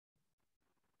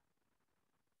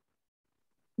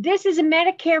This is a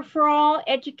Medicare for All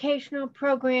educational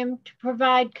program to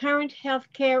provide current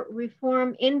healthcare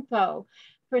reform info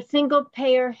for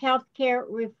single-payer healthcare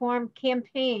reform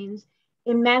campaigns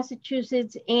in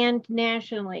Massachusetts and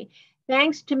nationally.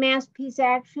 Thanks to Mass Peace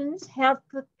Action's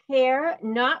Healthcare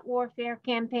Not Warfare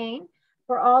campaign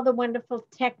for all the wonderful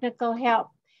technical help.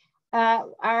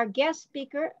 Our guest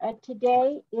speaker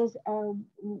today is a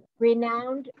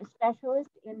renowned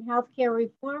specialist in healthcare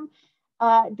reform.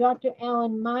 Dr.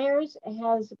 Alan Meyers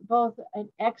has both an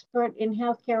expert in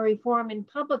healthcare reform and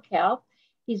public health.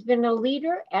 He's been a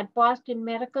leader at Boston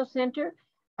Medical Center.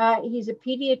 He's a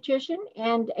pediatrician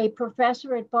and a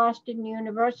professor at Boston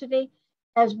University,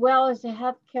 as well as a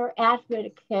healthcare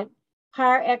advocate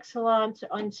par excellence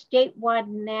on statewide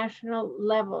and national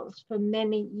levels for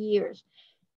many years.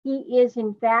 He is,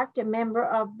 in fact, a member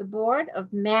of the board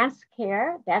of Mass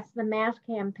Care. That's the Mass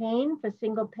campaign for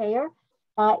single payer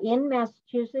in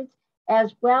Massachusetts,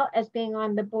 as well as being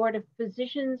on the board of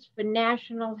Physicians for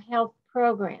National Health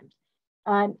Programs.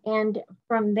 And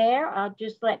from there, I'll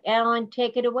just let Alan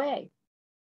take it away.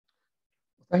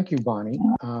 Thank you, Bonnie.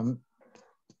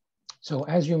 So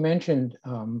as you mentioned,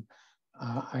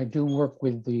 I do work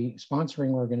with the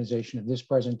sponsoring organization of this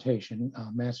presentation,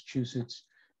 Massachusetts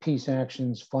Peace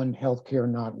Action's Fund Healthcare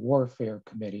Not Warfare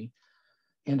Committee.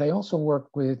 And I also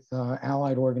work with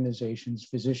allied organizations,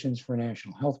 Physicians for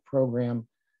National Health Program,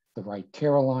 the Right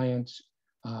Care Alliance,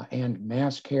 and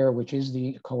Mass Care, which is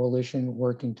the coalition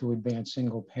working to advance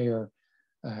single-payer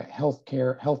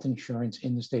health insurance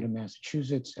in the state of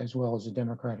Massachusetts, as well as the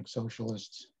Democratic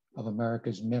Socialists of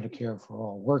America's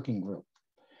Medicare-for-all working group.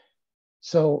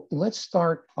 So let's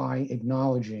start by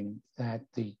acknowledging that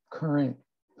the current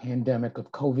pandemic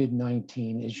of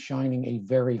COVID-19 is shining a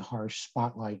very harsh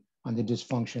spotlight on the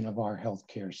dysfunction of our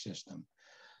healthcare system.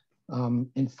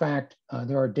 In fact,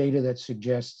 there are data that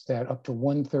suggests that up to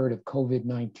 1/3 of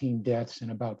COVID-19 deaths and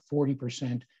about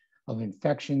 40% of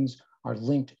infections are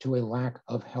linked to a lack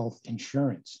of health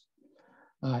insurance.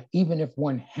 Even if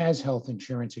one has health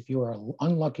insurance, if you are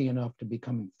unlucky enough to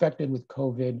become infected with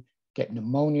COVID, get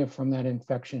pneumonia from that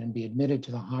infection and be admitted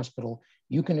to the hospital,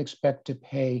 you can expect to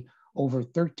pay over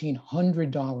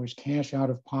 $1,300 cash out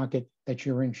of pocket that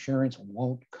your insurance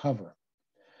won't cover.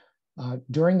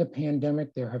 During the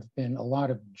pandemic, there have been a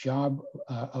lot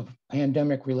of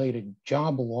pandemic-related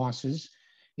job losses.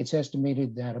 It's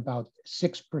estimated that about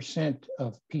 6%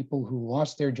 of people who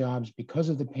lost their jobs because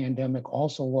of the pandemic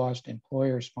also lost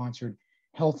employer-sponsored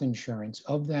health insurance.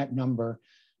 Of that number,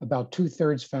 about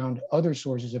 2/3 found other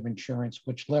sources of insurance,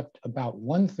 which left about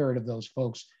 1/3 of those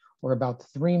folks, or about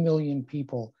 3 million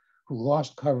people, who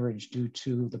lost coverage due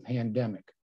to the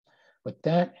pandemic. But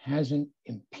that hasn't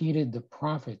impeded the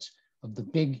profits of the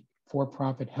big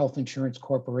for-profit health insurance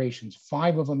corporations.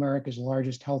 5 of America's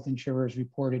largest health insurers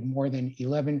reported more than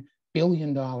 $11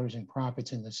 billion in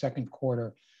profits in the second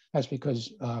quarter. That's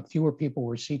because fewer people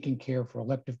were seeking care for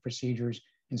elective procedures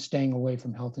and staying away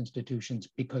from health institutions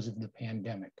because of the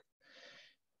pandemic.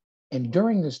 And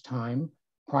during this time,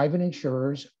 private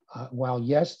insurers, while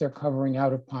yes, they're covering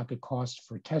out-of-pocket costs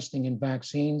for testing and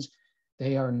vaccines,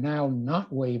 they are now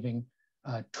not waiving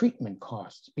treatment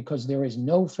costs because there is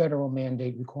no federal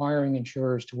mandate requiring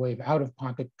insurers to waive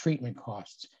out-of-pocket treatment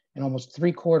costs. And almost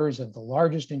 3/4 of the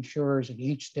largest insurers in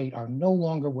each state are no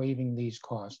longer waiving these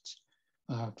costs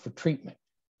for treatment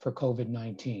for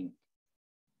COVID-19.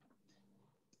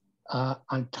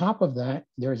 On top of that,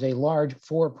 there's a large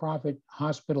for-profit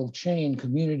hospital chain,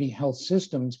 Community Health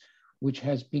Systems, which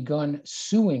has begun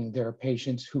suing their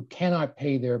patients who cannot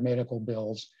pay their medical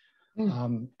bills.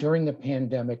 During the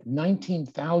pandemic,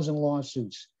 19,000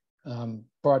 lawsuits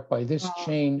brought by this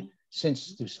chain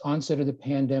since the onset of the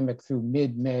pandemic through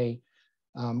mid-May,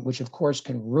 which of course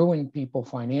can ruin people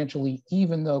financially,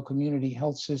 even though Community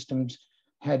Health Systems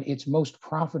had its most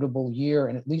profitable year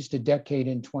in at least a decade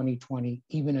in 2020,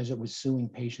 even as it was suing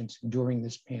patients during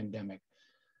this pandemic.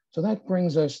 So that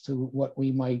brings us to what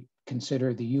we might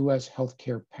consider the US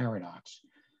healthcare paradox,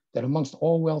 that amongst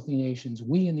all wealthy nations,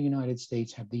 we in the United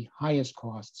States have the highest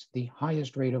costs, the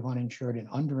highest rate of uninsured and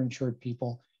underinsured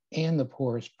people, and the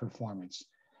poorest performance.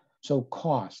 So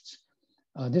costs.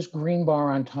 This green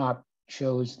bar on top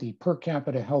shows the per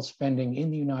capita health spending in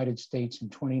the United States in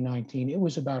 2019. It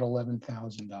was about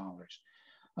 $11,000.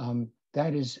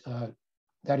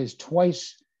 That is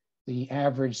twice the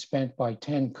average spent by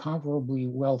 10 comparably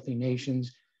wealthy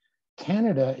nations.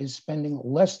 Canada is spending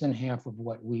less than half of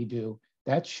what we do.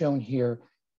 That's shown here.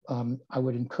 I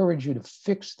would encourage you to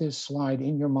fix this slide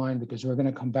in your mind because we're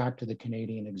going to come back to the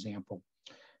Canadian example.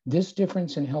 This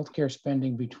difference in healthcare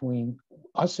spending between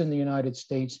us in the United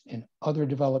States and other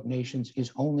developed nations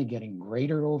is only getting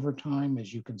greater over time,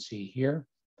 as you can see here.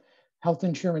 Health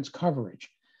insurance coverage.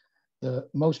 The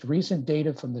most recent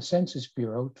data from the Census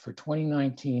Bureau for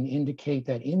 2019 indicate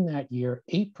that in that year,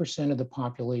 8% of the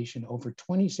population, over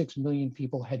 26 million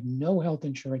people, had no health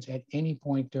insurance at any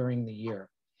point during the year.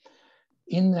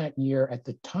 In that year, at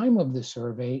the time of the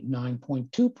survey,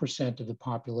 9.2% of the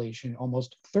population,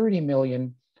 almost 30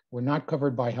 million, were not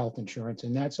covered by health insurance,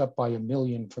 and that's up by 1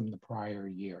 million from the prior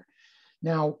year.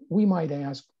 Now, we might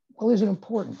ask, well, is it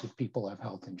important that people have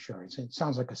health insurance? It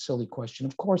sounds like a silly question.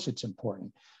 Of course it's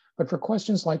important. But for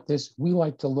questions like this, we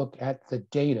like to look at the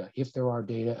data, if there are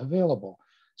data available.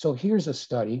 So here's a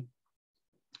study.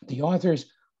 The authors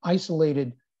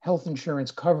isolated health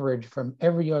insurance coverage from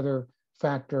every other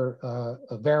factor,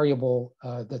 a variable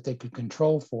that they could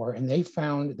control for, and they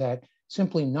found that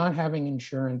simply not having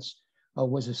insurance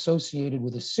was associated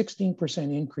with a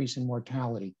 16% increase in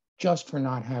mortality just for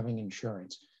not having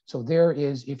insurance. So there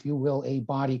is, if you will, a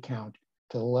body count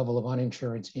to the level of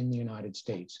uninsurance in the United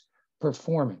States.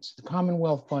 Performance. The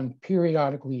Commonwealth Fund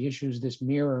periodically issues this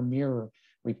mirror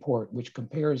report, which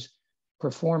compares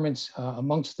performance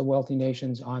amongst the wealthy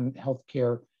nations on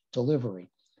healthcare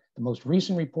delivery. The most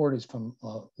recent report is from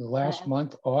the last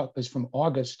month, is from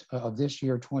August of this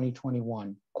year,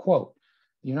 2021. Quote,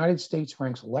 the United States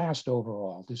ranks last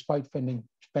overall, despite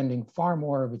spending far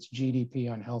more of its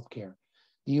GDP on healthcare.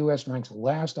 The US ranks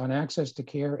last on access to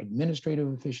care,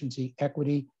 administrative efficiency,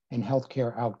 equity, and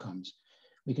healthcare outcomes.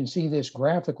 We can see this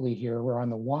graphically here, where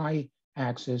on the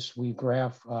y-axis, we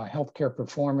graph healthcare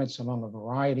performance among a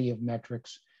variety of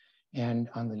metrics. And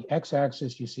on the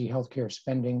x-axis, you see healthcare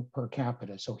spending per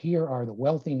capita. So here are the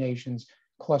wealthy nations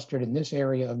clustered in this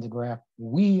area of the graph.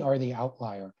 We are the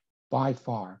outlier by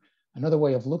far. Another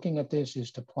way of looking at this is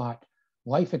to plot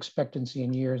life expectancy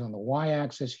in years on the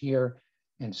y-axis here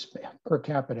and per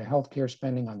capita healthcare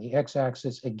spending on the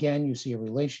x-axis. Again, you see a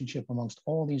relationship amongst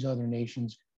all these other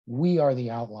nations. We are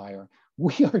the outlier.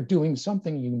 We are doing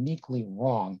something uniquely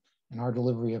wrong in our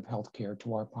delivery of healthcare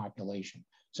to our population.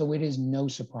 So it is no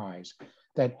surprise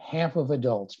that half of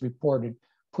adults reported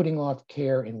putting off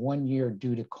care in 1 year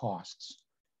due to costs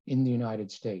in the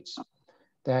United States.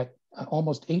 That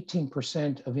almost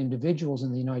 18% of individuals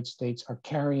in the United States are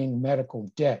carrying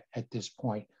medical debt at this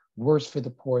point, worse for the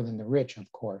poor than the rich, of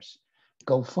course.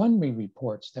 GoFundMe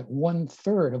reports that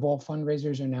 1/3 of all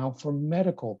fundraisers are now for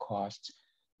medical costs.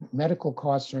 Medical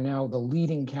costs are now the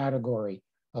leading category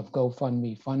of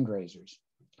GoFundMe fundraisers.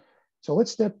 So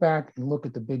let's step back and look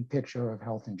at the big picture of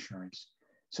health insurance.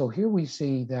 So here we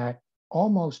see that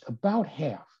almost about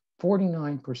half,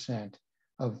 49%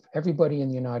 of everybody in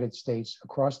the United States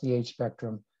across the age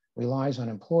spectrum relies on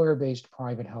employer-based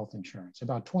private health insurance.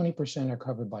 About 20% are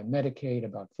covered by Medicaid,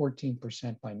 about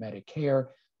 14% by Medicare.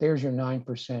 There's your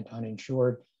 9%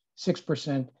 uninsured.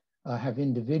 6% have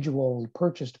individually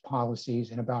purchased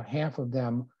policies, and about half of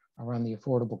them are on the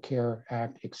Affordable Care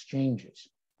Act exchanges.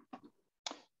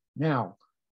 Now,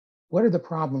 what are the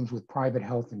problems with private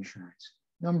health insurance?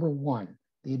 Number one,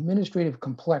 the administrative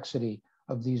complexity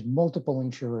of these multiple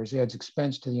insurers adds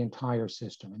expense to the entire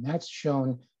system. And that's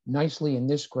shown nicely in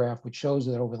this graph, which shows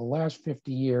that over the last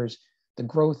 50 years, the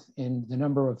growth in the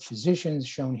number of physicians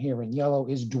shown here in yellow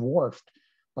is dwarfed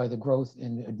by the growth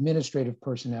in administrative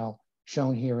personnel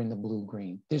shown here in the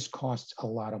blue-green. This costs a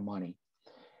lot of money.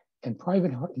 And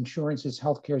private insurance's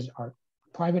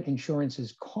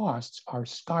costs are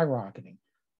skyrocketing.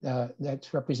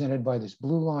 That's represented by this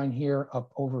blue line here,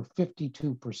 up over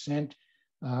 52%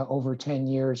 over 10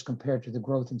 years compared to the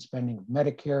growth in spending of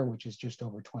Medicare, which is just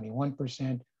over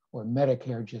 21%, or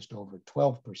Medicare just over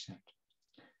 12%.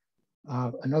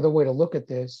 Another way to look at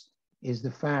this is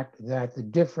the fact that the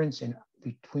difference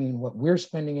between what we're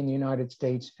spending in the United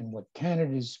States and what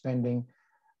Canada is spending,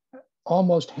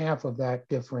 almost half of that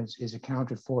difference is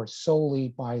accounted for solely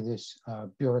by this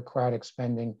bureaucratic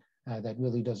spending that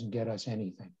really doesn't get us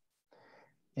anything.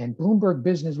 And Bloomberg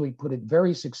Businessweek put it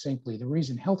very succinctly: the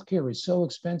reason healthcare is so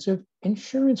expensive,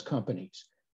 insurance companies.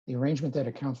 The arrangement that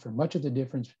accounts for much of the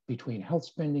difference between health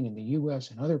spending in the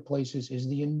US and other places is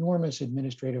the enormous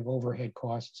administrative overhead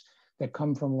costs that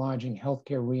come from lodging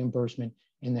healthcare reimbursement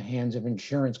in the hands of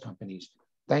insurance companies.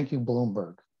 Thank you,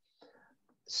 Bloomberg.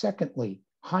 Secondly,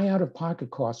 high out-of-pocket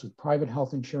costs with private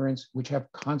health insurance, which have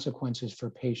consequences for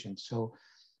patients. So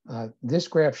this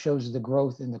graph shows the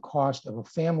growth in the cost of a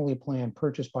family plan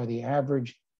purchased by the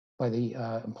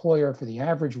employer for the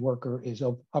average worker is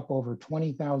up over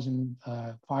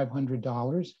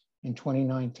 $20,500 in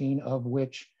 2019, of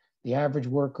which the average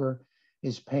worker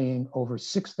is paying over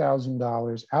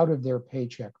 $6,000 out of their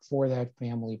paycheck for that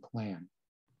family plan.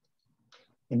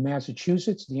 In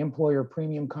Massachusetts, the employer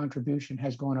premium contribution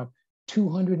has gone up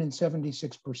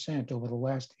 276% over the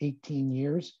last 18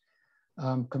 years,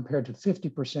 compared to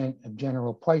 50% of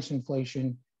general price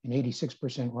inflation and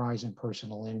 86% rise in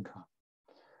personal income.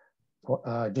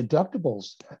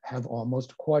 Deductibles have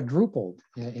almost quadrupled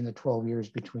in the 12 years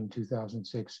between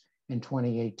 2006 and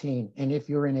 2018. And if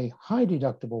you're in a high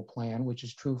deductible plan, which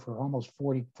is true for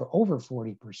over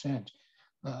 40%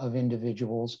 of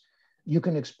individuals, you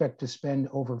can expect to spend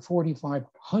over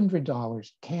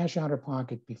 $4,500 cash out of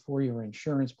pocket before your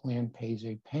insurance plan pays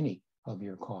a penny of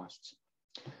your costs.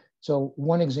 So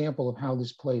one example of how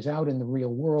this plays out in the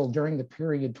real world, during the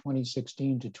period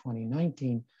 2016 to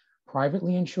 2019,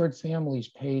 privately insured families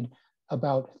paid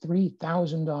about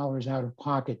 $3,000 out of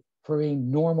pocket for a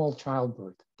normal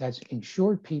childbirth. That's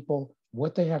insured people,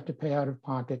 what they have to pay out of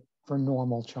pocket for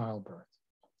normal childbirth.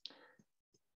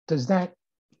 Does that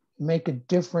make a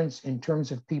difference in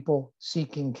terms of people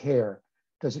seeking care?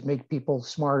 Does it make people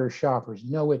smarter shoppers?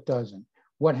 No, it doesn't.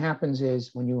 What happens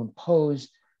is when you impose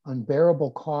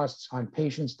unbearable costs on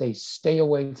patients, they stay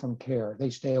away from care. They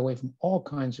stay away from all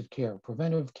kinds of care,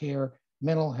 preventive care,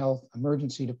 mental health,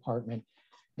 emergency department.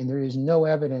 And there is no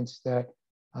evidence that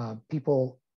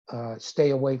people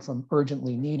stay away from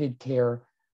urgently needed care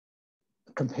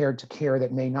compared to care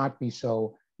that may not be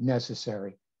so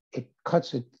necessary. It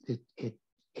cuts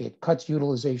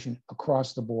utilization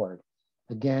across the board.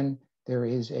 Again, there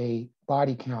is a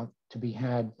body count to be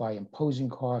had by imposing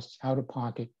costs out of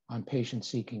pocket on patients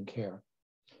seeking care.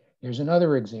 Here's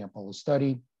another example, a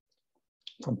study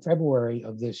from February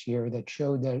of this year that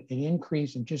showed that an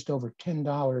increase in just over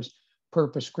 $10 per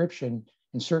prescription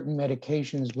in certain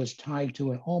medications was tied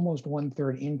to an almost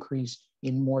 1/3 increase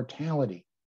in mortality.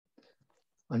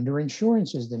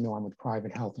 Underinsurance is the norm with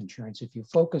private health insurance. If you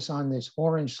focus on this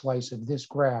orange slice of this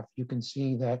graph, you can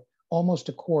see that almost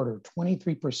a quarter,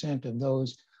 23% of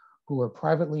those who are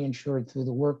privately insured through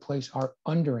the workplace are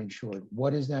underinsured.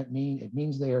 What does that mean? It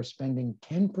means they are spending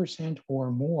 10%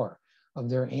 or more of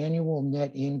their annual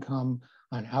net income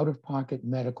on out-of-pocket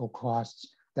medical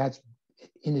costs. That's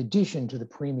in addition to the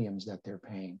premiums that they're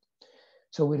paying.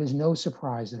 So it is no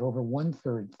surprise that over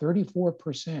 1/3,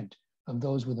 34% of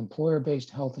those with employer-based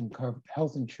health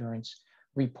insurance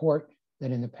report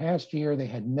that in the past year they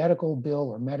had medical bill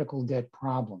or medical debt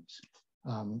problems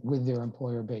with their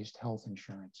employer-based health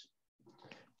insurance.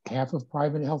 Half of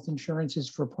private health insurance is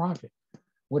for profit.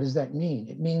 What does that mean?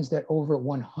 It means that over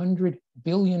 $100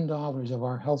 billion of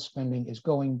our health spending is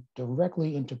going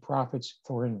directly into profits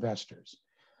for investors.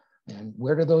 And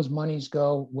where do those monies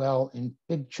go? Well, a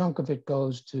big chunk of it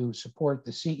goes to support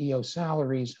the CEO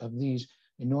salaries of these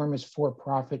enormous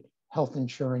for-profit health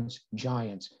insurance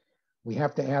giants. We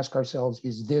have to ask ourselves,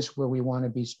 is this where we want to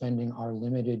be spending our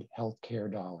limited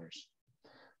healthcare dollars?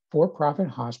 For-profit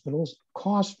hospitals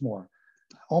cost more,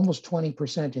 almost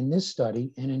 20% in this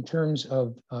study. And in terms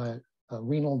of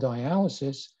renal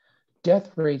dialysis,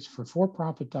 death rates for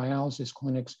for-profit dialysis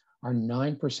clinics are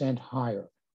 9% higher.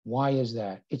 Why is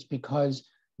that? It's because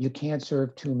you can't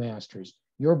serve two masters.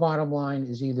 Your bottom line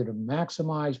is either to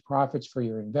maximize profits for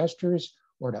your investors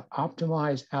or to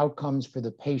optimize outcomes for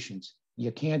the patients.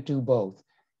 You can't do both.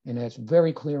 And that's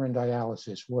very clear in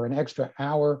dialysis, where an extra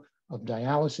hour of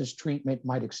dialysis treatment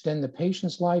might extend the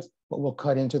patient's life, but will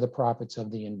cut into the profits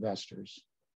of the investors.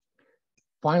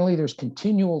 Finally, there's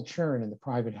continual churn in the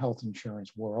private health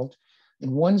insurance world.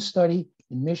 In one study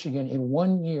in Michigan, in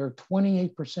 1 year,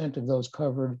 28% of those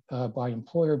covered by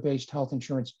employer-based health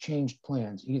insurance changed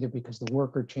plans, either because the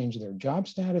worker changed their job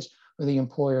status or the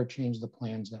employer changed the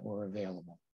plans that were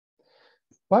available.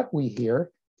 But we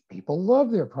hear people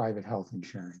love their private health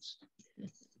insurance.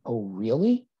 Oh,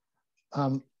 really?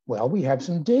 Well, we have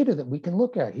some data that we can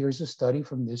look at. Here's a study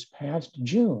from this past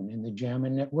June in the JAMA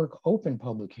Network Open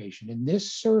publication. In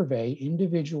this survey,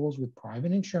 individuals with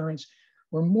private insurance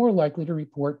were more likely to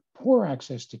report poor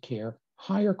access to care,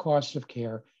 higher costs of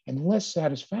care, and less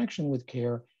satisfaction with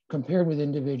care compared with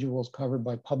individuals covered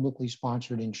by publicly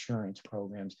sponsored insurance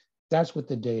programs. That's what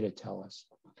the data tell us.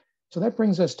 So that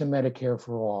brings us to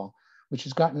Medicare-for-all, which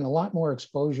has gotten a lot more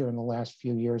exposure in the last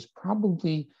few years,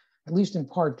 probably at least in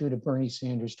part due to Bernie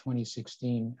Sanders'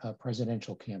 2016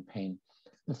 presidential campaign.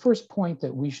 The first point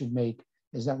that we should make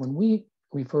is that when we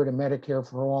refer to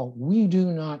Medicare-for-all, we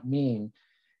do not mean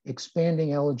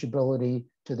expanding eligibility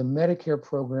to the Medicare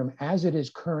program as it is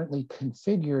currently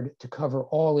configured to cover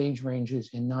all age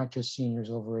ranges and not just seniors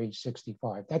over age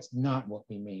 65. That's not what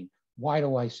we mean. Why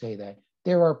do I say that?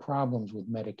 There are problems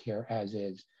with Medicare as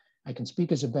is. I can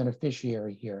speak as a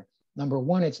beneficiary here. Number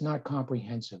one, it's not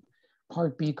comprehensive.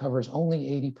 Part B covers only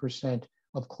 80%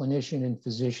 of clinician and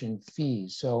physician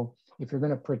fees. So if you're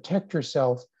going to protect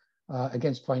yourself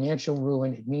against financial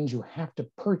ruin, it means you have to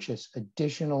purchase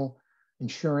additional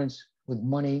insurance with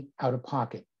money out of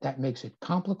pocket. That makes it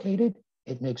complicated.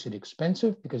 It makes it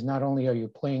expensive because not only are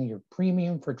you paying your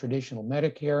premium for traditional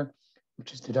Medicare,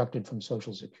 which is deducted from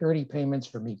Social Security payments.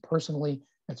 For me personally,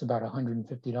 that's about $150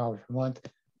 per month,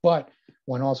 but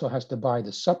one also has to buy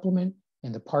the supplement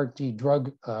and the Part D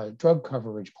drug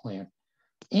coverage plan.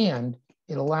 And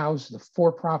it allows the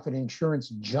for-profit insurance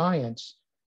giants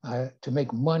to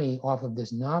make money off of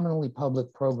this nominally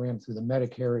public program through the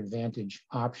Medicare Advantage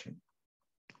option.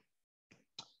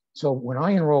 So when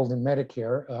I enrolled in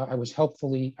Medicare, I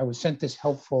was sent this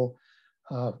helpful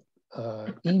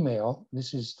email.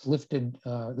 This is lifted,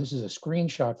 this is a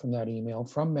screenshot from that email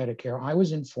from Medicare. I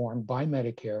was informed by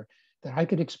Medicare that I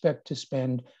could expect to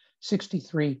spend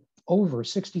over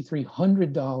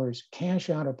 $6,300 cash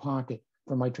out of pocket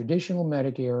for my traditional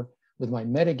Medicare with my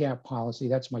Medigap policy,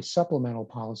 that's my supplemental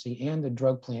policy, and the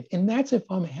drug plan. And that's if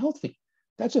I'm healthy.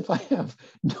 That's if I have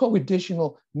no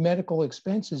additional medical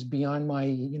expenses beyond my,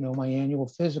 my annual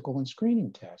physical and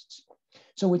screening tests.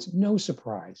 So it's no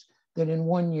surprise that in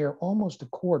 1 year, almost a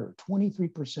quarter,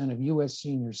 23% of US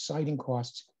seniors citing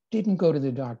costs didn't go to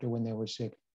the doctor when they were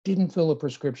sick, didn't fill a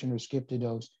prescription or skipped a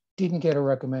dose, didn't get a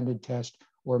recommended test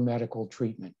or medical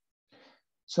treatment.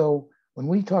 So when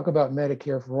we talk about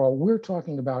Medicare for all, we're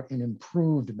talking about an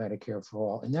improved Medicare for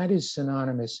all, and that is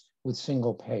synonymous with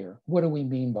single payer. What do we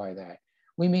mean by that?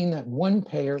 We mean that one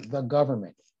payer, the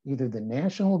government, either the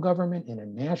national government in a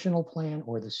national plan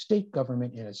or the state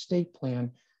government in a state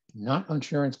plan, not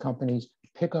insurance companies,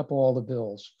 pick up all the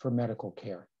bills for medical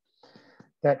care.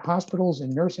 That hospitals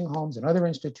and nursing homes and other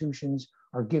institutions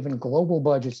are given global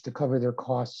budgets to cover their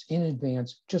costs in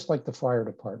advance, just like the fire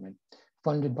department,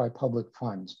 funded by public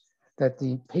funds. That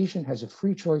the patient has a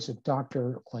free choice of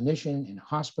doctor or clinician in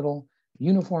hospital,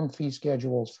 uniform fee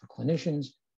schedules for clinicians,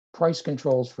 price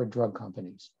controls for drug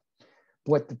companies.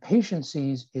 What the patient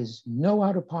sees is no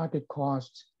out-of-pocket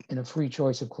costs and a free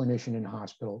choice of clinician in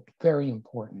hospital. Very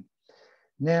important.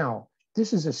 Now,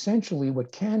 this is essentially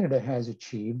what Canada has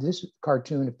achieved. This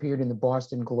cartoon appeared in the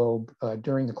Boston Globe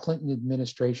during the Clinton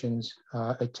administration's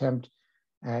attempt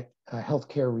at a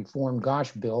healthcare reform.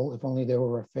 Gosh, Bill, if only there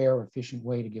were a fair, efficient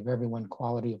way to give everyone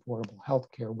quality, affordable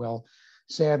healthcare. Well,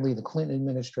 sadly, the Clinton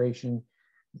administration,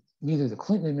 neither the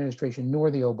Clinton administration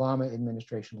nor the Obama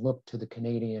administration looked to the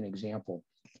Canadian example.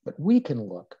 But we can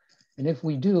look. And if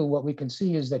we do, what we can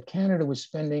see is that Canada was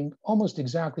spending almost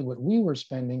exactly what we were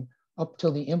spending up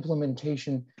till the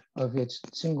implementation of its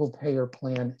single payer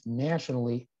plan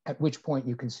nationally, at which point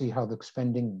you can see how the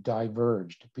spending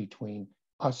diverged between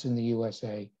us in the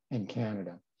USA and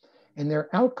Canada. And their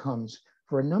outcomes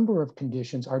for a number of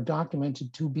conditions are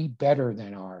documented to be better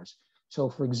than ours. So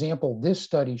for example, this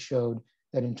study showed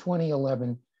that in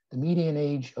 2011, the median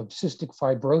age of cystic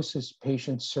fibrosis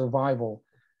patients' survival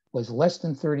was less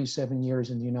than 37 years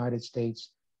in the United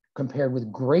States, compared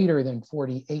with greater than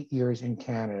 48 years in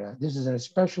Canada. This is an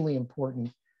especially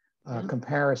important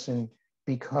comparison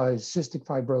because cystic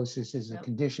fibrosis is a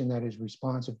condition that is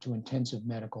responsive to intensive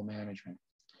medical management.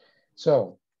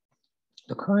 So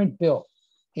the current bill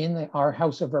in our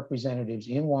House of Representatives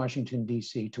in Washington,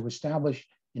 D.C. to establish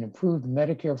an improved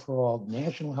Medicare for all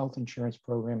national health insurance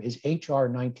program is H.R.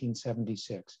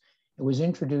 1976. It was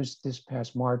introduced this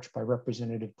past March by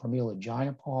Representative Pramila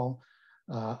Jayapal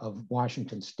of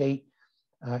Washington State.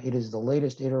 It is the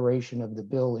latest iteration of the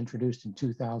bill introduced in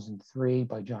 2003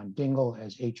 by John Dingell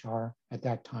as H.R. at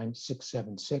that time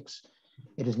 676.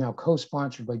 It is now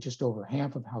co-sponsored by just over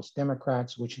half of House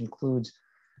Democrats, which includes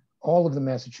all of the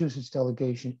Massachusetts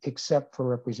delegation except for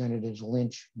Representatives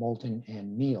Lynch, Moulton,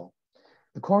 and Neal.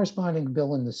 The corresponding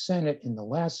bill in the Senate in the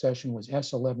last session was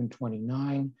S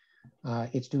 1129.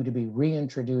 It's due to be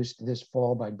reintroduced this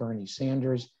fall by Bernie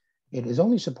Sanders. It is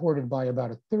only supported by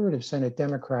about a third of Senate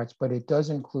Democrats, but it does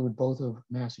include both of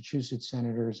Massachusetts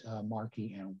Senators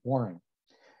Markey and Warren.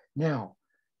 Now,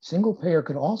 single payer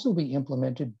could also be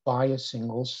implemented by a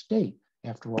single state.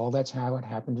 After all, that's how it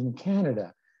happened in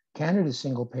Canada. Canada's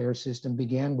single payer system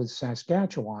began with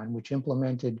Saskatchewan, which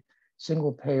implemented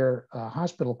single payer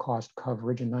hospital cost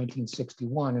coverage in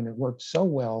 1961, and it worked so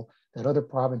well that other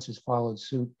provinces followed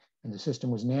suit, and the system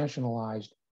was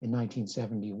nationalized in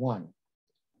 1971.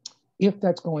 If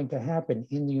that's going to happen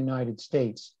in the United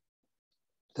States,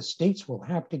 the states will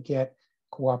have to get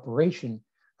cooperation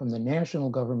from the national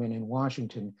government in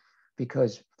Washington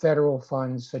because federal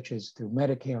funds, such as through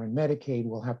Medicare and Medicaid,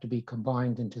 will have to be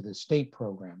combined into the state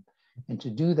program. And to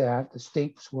do that, the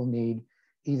states will need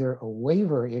either a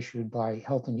waiver issued by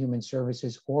Health and Human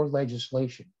Services or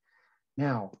legislation.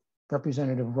 Now,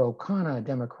 Representative Ro Khanna, a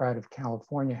Democrat of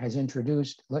California, has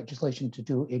introduced legislation to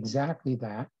do exactly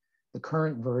that. The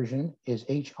current version is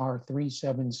HR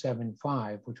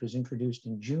 3775, which was introduced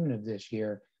in June of this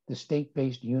year, the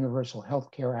State-Based Universal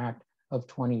Healthcare Act of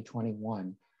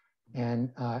 2021.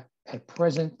 And at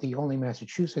present, the only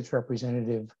Massachusetts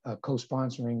representative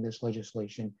co-sponsoring this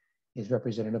legislation is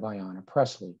Representative Ayanna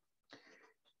Pressley.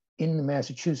 In the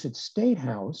Massachusetts State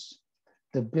House,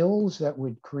 the bills that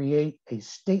would create a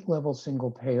state-level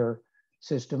single-payer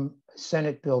system,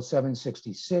 Senate Bill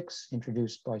 766,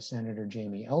 introduced by Senator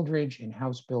Jamie Eldridge, and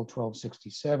House Bill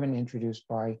 1267, introduced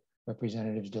by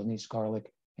Representatives Denise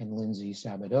Garlick and Lindsay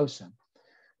Sabadosa.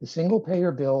 The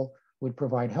single-payer bill would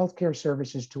provide healthcare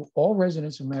services to all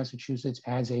residents of Massachusetts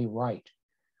as a right,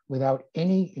 without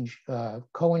any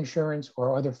co-insurance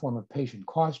or other form of patient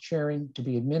cost sharing, to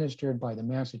be administered by the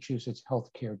Massachusetts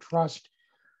Healthcare Trust,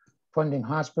 funding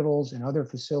hospitals and other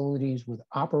facilities with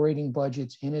operating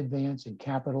budgets in advance and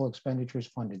capital expenditures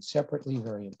funded separately,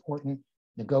 very important,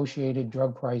 negotiated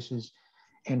drug prices,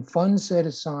 and funds set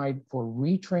aside for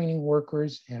retraining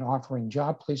workers and offering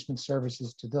job placement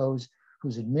services to those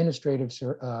whose administrative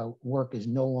work is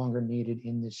no longer needed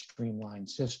in this streamlined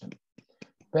system.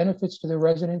 Benefits to the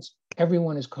residents: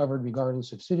 everyone is covered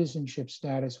regardless of citizenship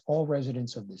status, all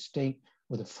residents of the state,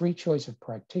 with a free choice of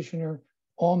practitioner,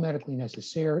 all medically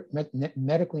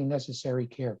necessary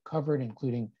care covered,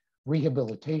 including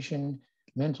rehabilitation,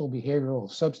 mental, behavioral,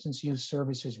 substance use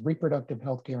services, reproductive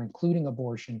health care, including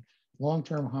abortion,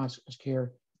 long-term hospice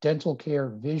care, dental care,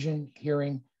 vision,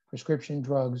 hearing, prescription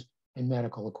drugs, and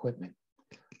medical equipment.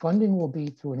 Funding will be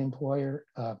through an employer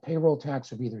payroll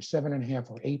tax of either 7.5%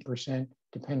 or 8%,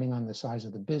 depending on the size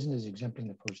of the business, exempting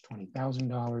the first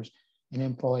 $20,000,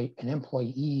 an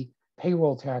employee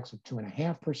payroll tax of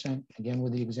 2.5%, again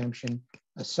with the exemption,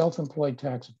 a self-employed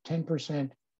tax of 10%,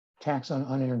 tax on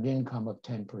unearned income of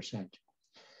 10%.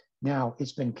 Now,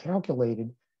 it's been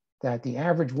calculated that the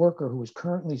average worker who is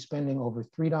currently spending over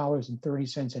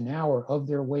 $3.30 an hour of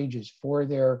their wages for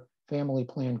their family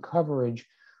plan coverage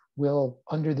will,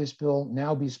 under this bill,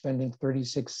 now be spending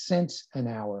 36 cents an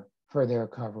hour for their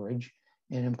coverage,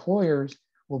 and employers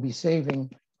will be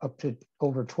saving up to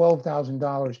over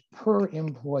 $12,000 per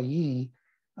employee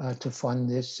to fund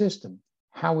this system.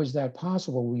 How is that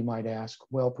possible, we might ask?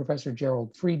 Well, Professor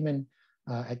Gerald Friedman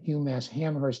at UMass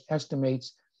Amherst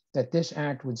estimates that this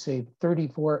act would save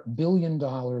 $34 billion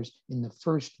in the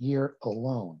first year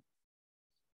alone.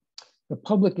 The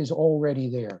public is already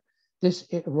there. This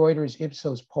Reuters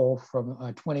Ipsos poll from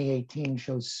 2018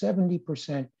 shows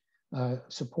 70%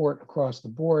 support across the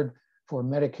board for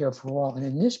Medicare for all. And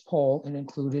in this poll, it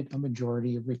included a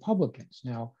majority of Republicans.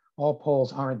 Now, all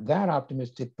polls aren't that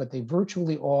optimistic, but they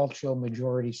virtually all show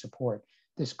majority support.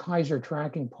 This Kaiser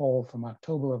tracking poll from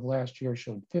October of last year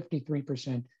showed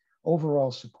 53%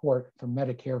 overall support for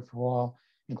Medicare for all,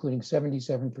 including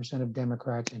 77% of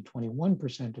Democrats and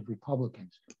 21% of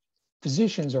Republicans.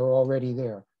 Physicians are already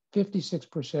there.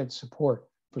 56% support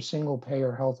for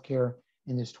single-payer healthcare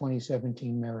in this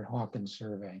 2017 Merritt-Hawkins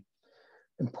survey.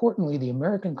 Importantly, the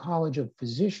American College of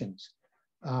Physicians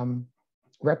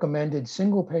recommended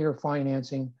single-payer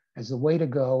financing as the way to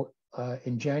go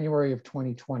in January of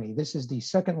 2020. This is the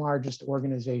second largest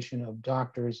organization of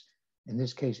doctors, in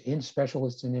this case,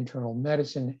 specialists in internal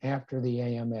medicine, after the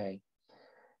AMA.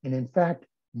 And in fact,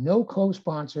 no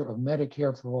co-sponsor of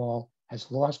Medicare for all has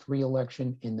lost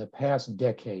re-election in the past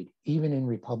decade, even in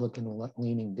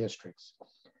Republican-leaning districts.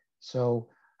 So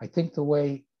I think the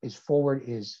way forward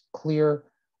is clear.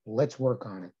 Let's work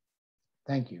on it.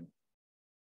 Thank you.